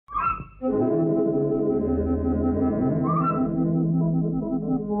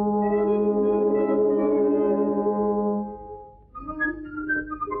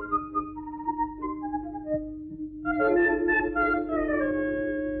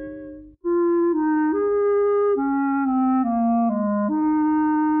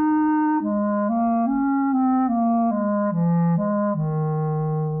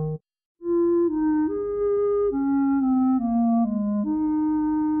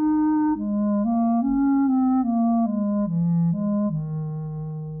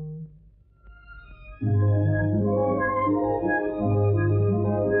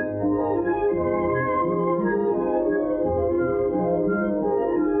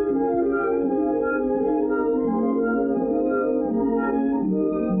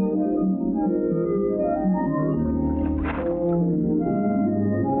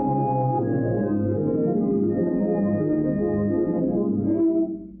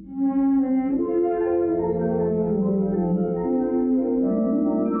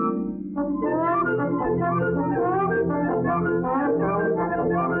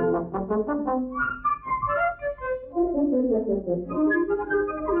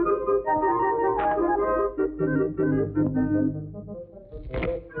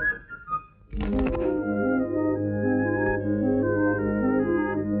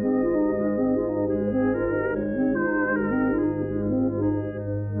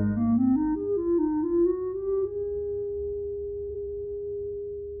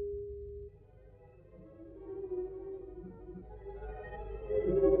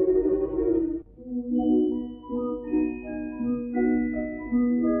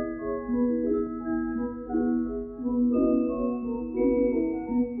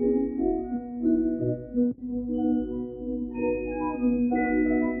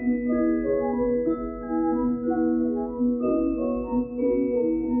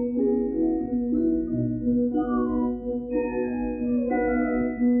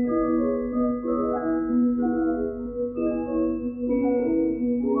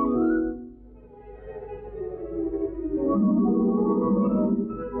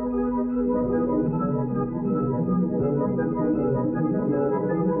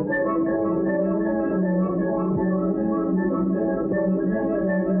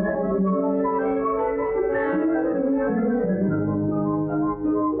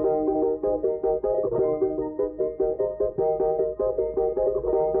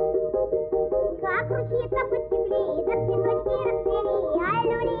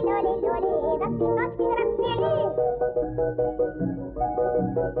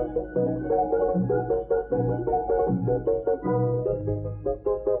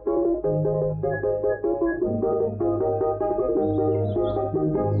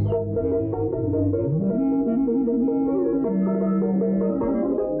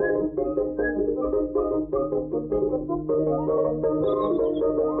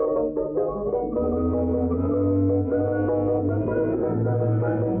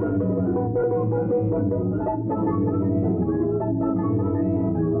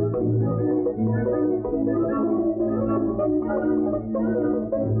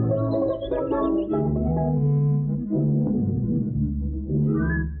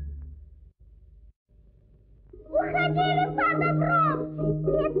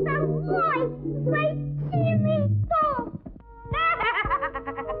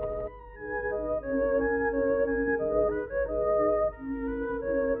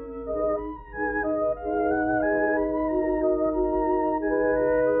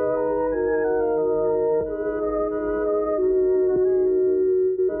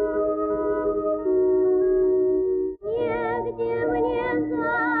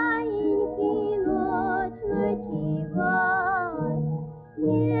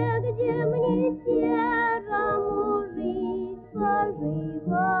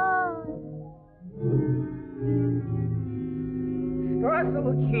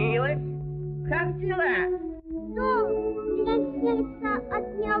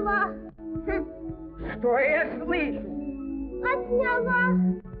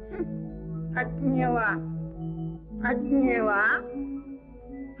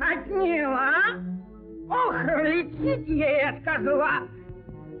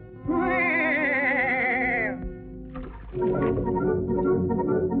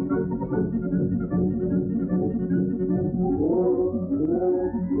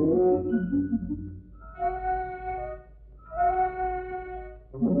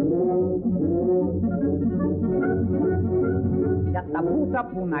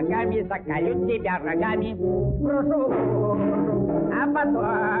Топу ногами, заколю тебя рогами, сброшу, а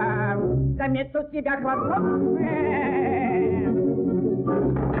потом замету тебя хвостом.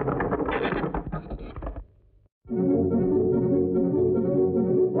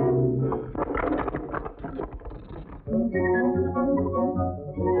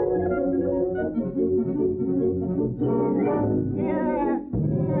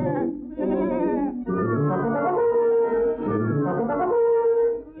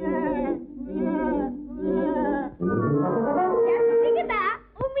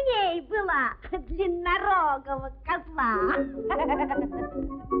 Длиннорогого козла.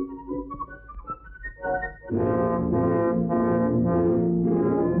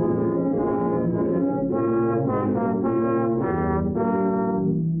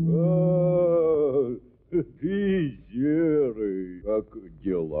 Ты серый, как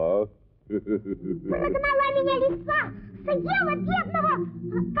дела? Прогнала меня лиса, съела бедного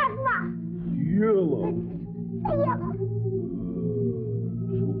козла. Съела? Съела.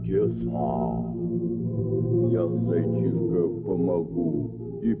 Чудеса. Я, зайчишка, помогу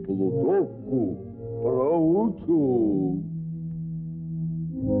и плутовку проучу.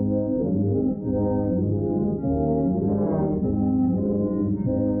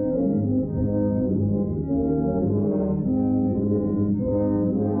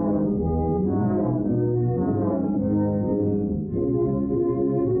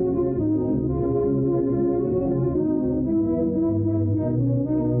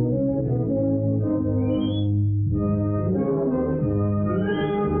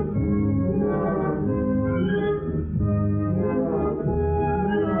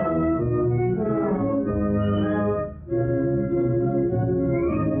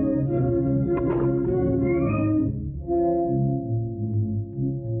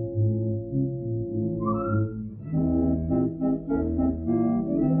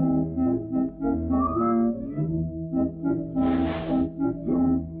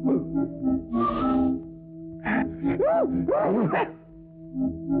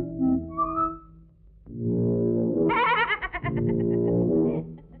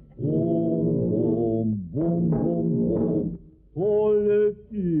 Бум-бум-бум-бум-бум. То ли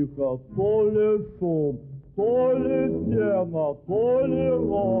тихо, то ли шум, то ли сено, то ли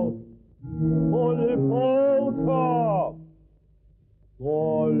рост, то ли полка,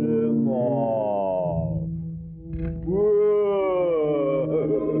 то ли нож.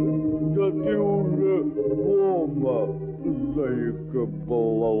 Да ты уже дома,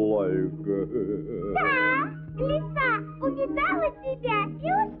 зайка-балалайка. Да, лиса увидала тебя и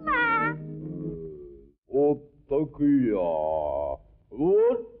ушла. Вот так и я.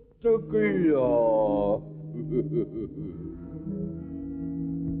 Вот так и я.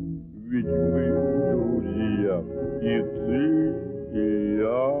 Ведь мы друзья, и ты, и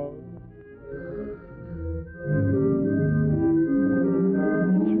я.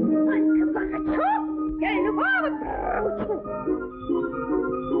 Только захочу, я любого проучу.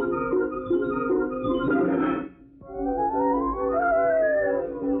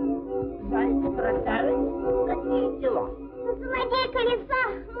 Заяц, красавец, какие дела? Злодейка лиса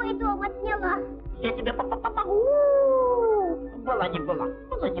мой дом отняла. Я тебе помогу. Была не была,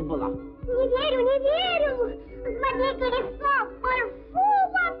 была не была. Не верю, не верю. Злодейка лиса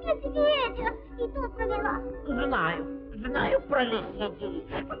большого медведя и тут провела. Знаю про лисий.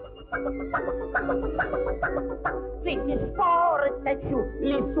 Ведь не споры точу,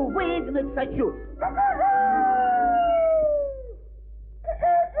 лису выгнать хочу.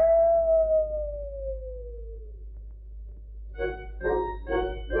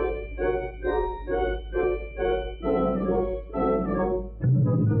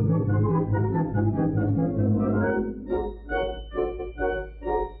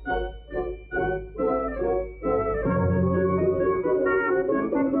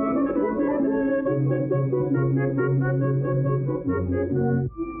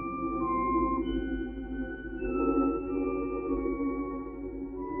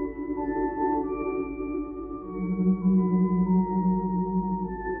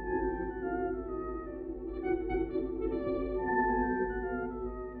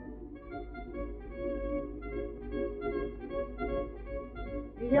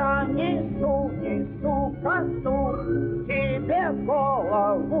 Я несу косу, тебе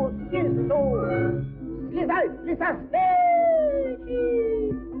голову снесу. Слезай, лиса, с печи!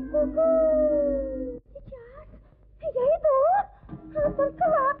 Сейчас я иду, только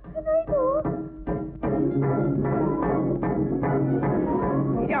лапки найду.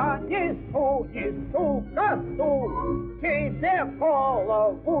 Я несу косу, тебе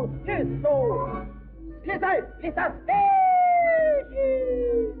голову снесу. Слезай, лиса, с печи!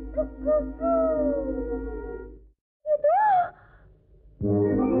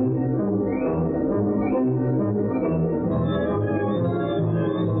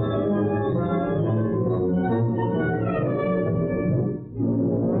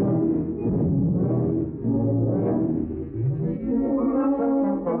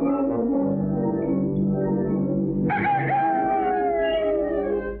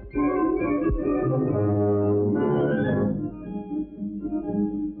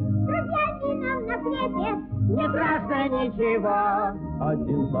 Не страшно ничего.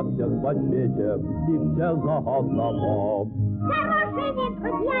 Один за всех во свете, и все за одного. Хорошими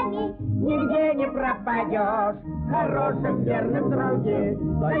друзьями Нигде не пропадешь. Хорошим верным друге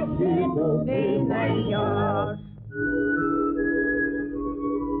защиту ты найдешь.